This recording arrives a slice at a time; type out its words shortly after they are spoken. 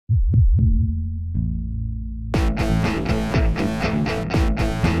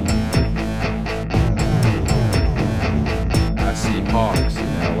hawks in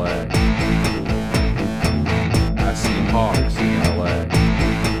LA. I see hawks in LA.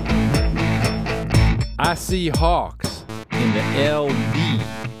 I see hawks in the LB.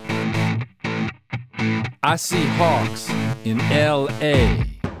 I see hawks in LA.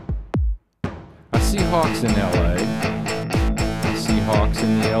 I see hawks in LA. I see hawks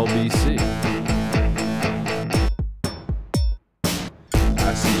in the LBC.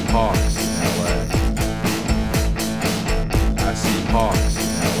 I see hawks in LA. I see hawks in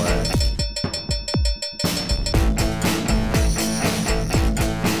LA.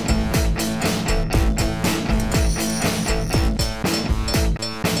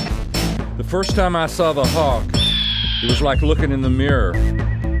 The first time I saw the hawk, it was like looking in the mirror.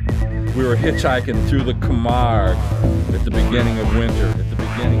 We were hitchhiking through the Camargue at the beginning of winter. At the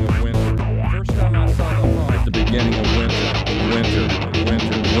beginning of winter. First time I saw the hawk. At the beginning of winter. Winter.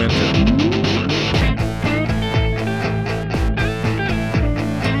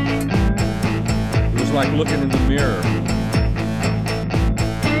 It was like looking in the mirror.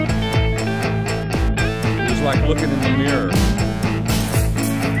 It was like looking in the mirror.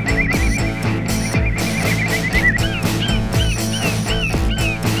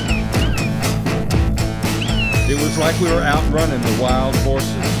 It was like we were outrunning the wild horses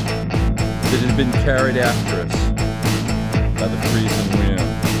that had been carried after us by the freezing wind,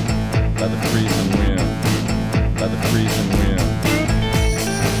 by the freezing wind, by the freezing wind.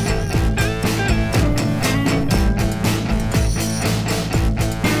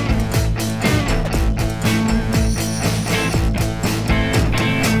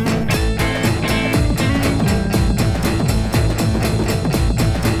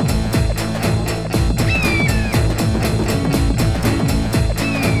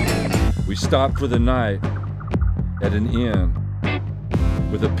 We stopped for the night at an inn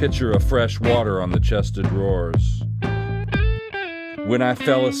with a pitcher of fresh water on the chest of drawers. When I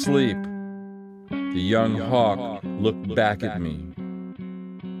fell asleep, the young hawk looked back at me,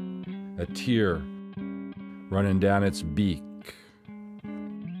 a tear running down its beak.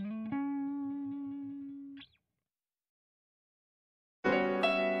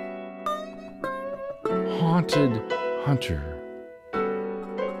 Haunted hunter.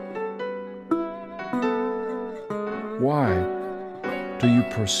 Why do you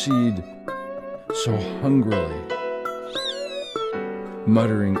proceed so hungrily,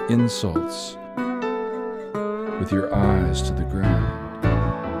 muttering insults with your eyes to the ground?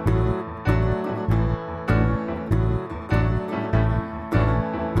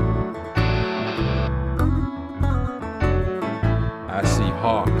 I see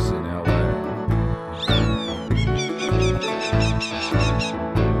hawks in LA.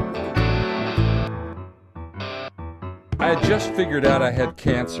 I had just figured out I had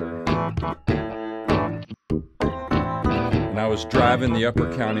cancer, and I was driving the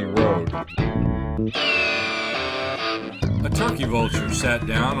Upper County Road. A turkey vulture sat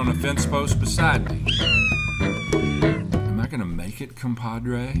down on a fence post beside me. Am I gonna make it,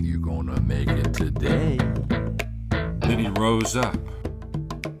 compadre? You're gonna make it today. Then he rose up,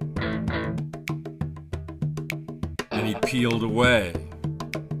 and he peeled away.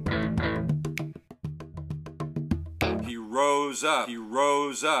 He rose up, he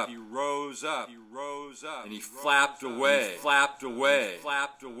rose up, he rose up, he rose up, and he flapped away, flapped away,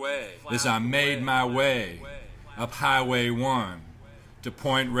 flapped away. As I made my way up Highway 1 to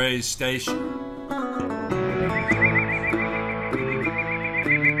Point Reyes Station.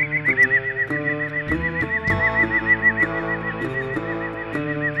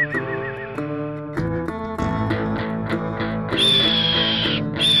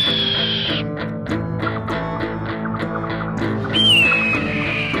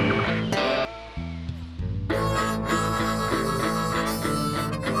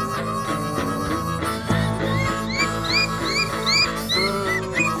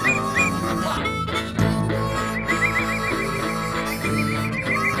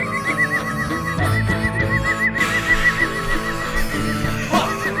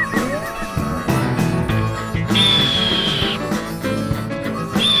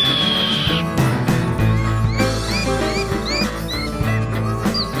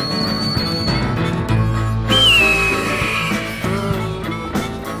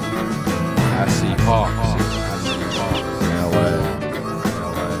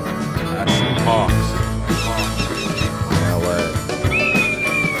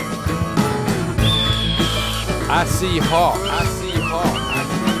 I see hawks. I see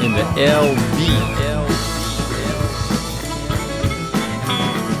hawks in the LB.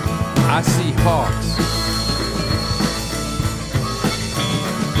 I see hawks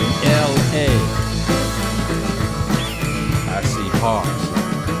in LA. I see hawks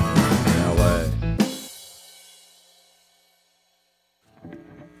in LA.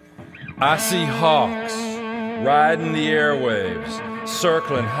 I see hawks riding the airwaves,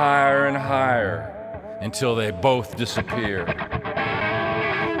 circling higher and higher until they both disappear.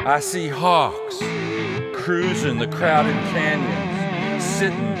 I see hawks cruising the crowded canyons,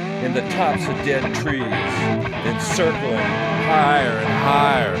 sitting in the tops of dead trees, then circling higher and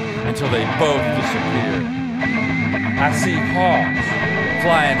higher until they both disappear. I see hawks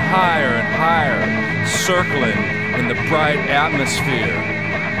flying higher and higher, circling in the bright atmosphere.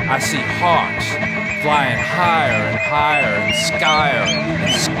 I see hawks flying higher and higher and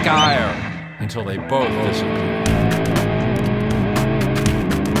skyer until they both disappear.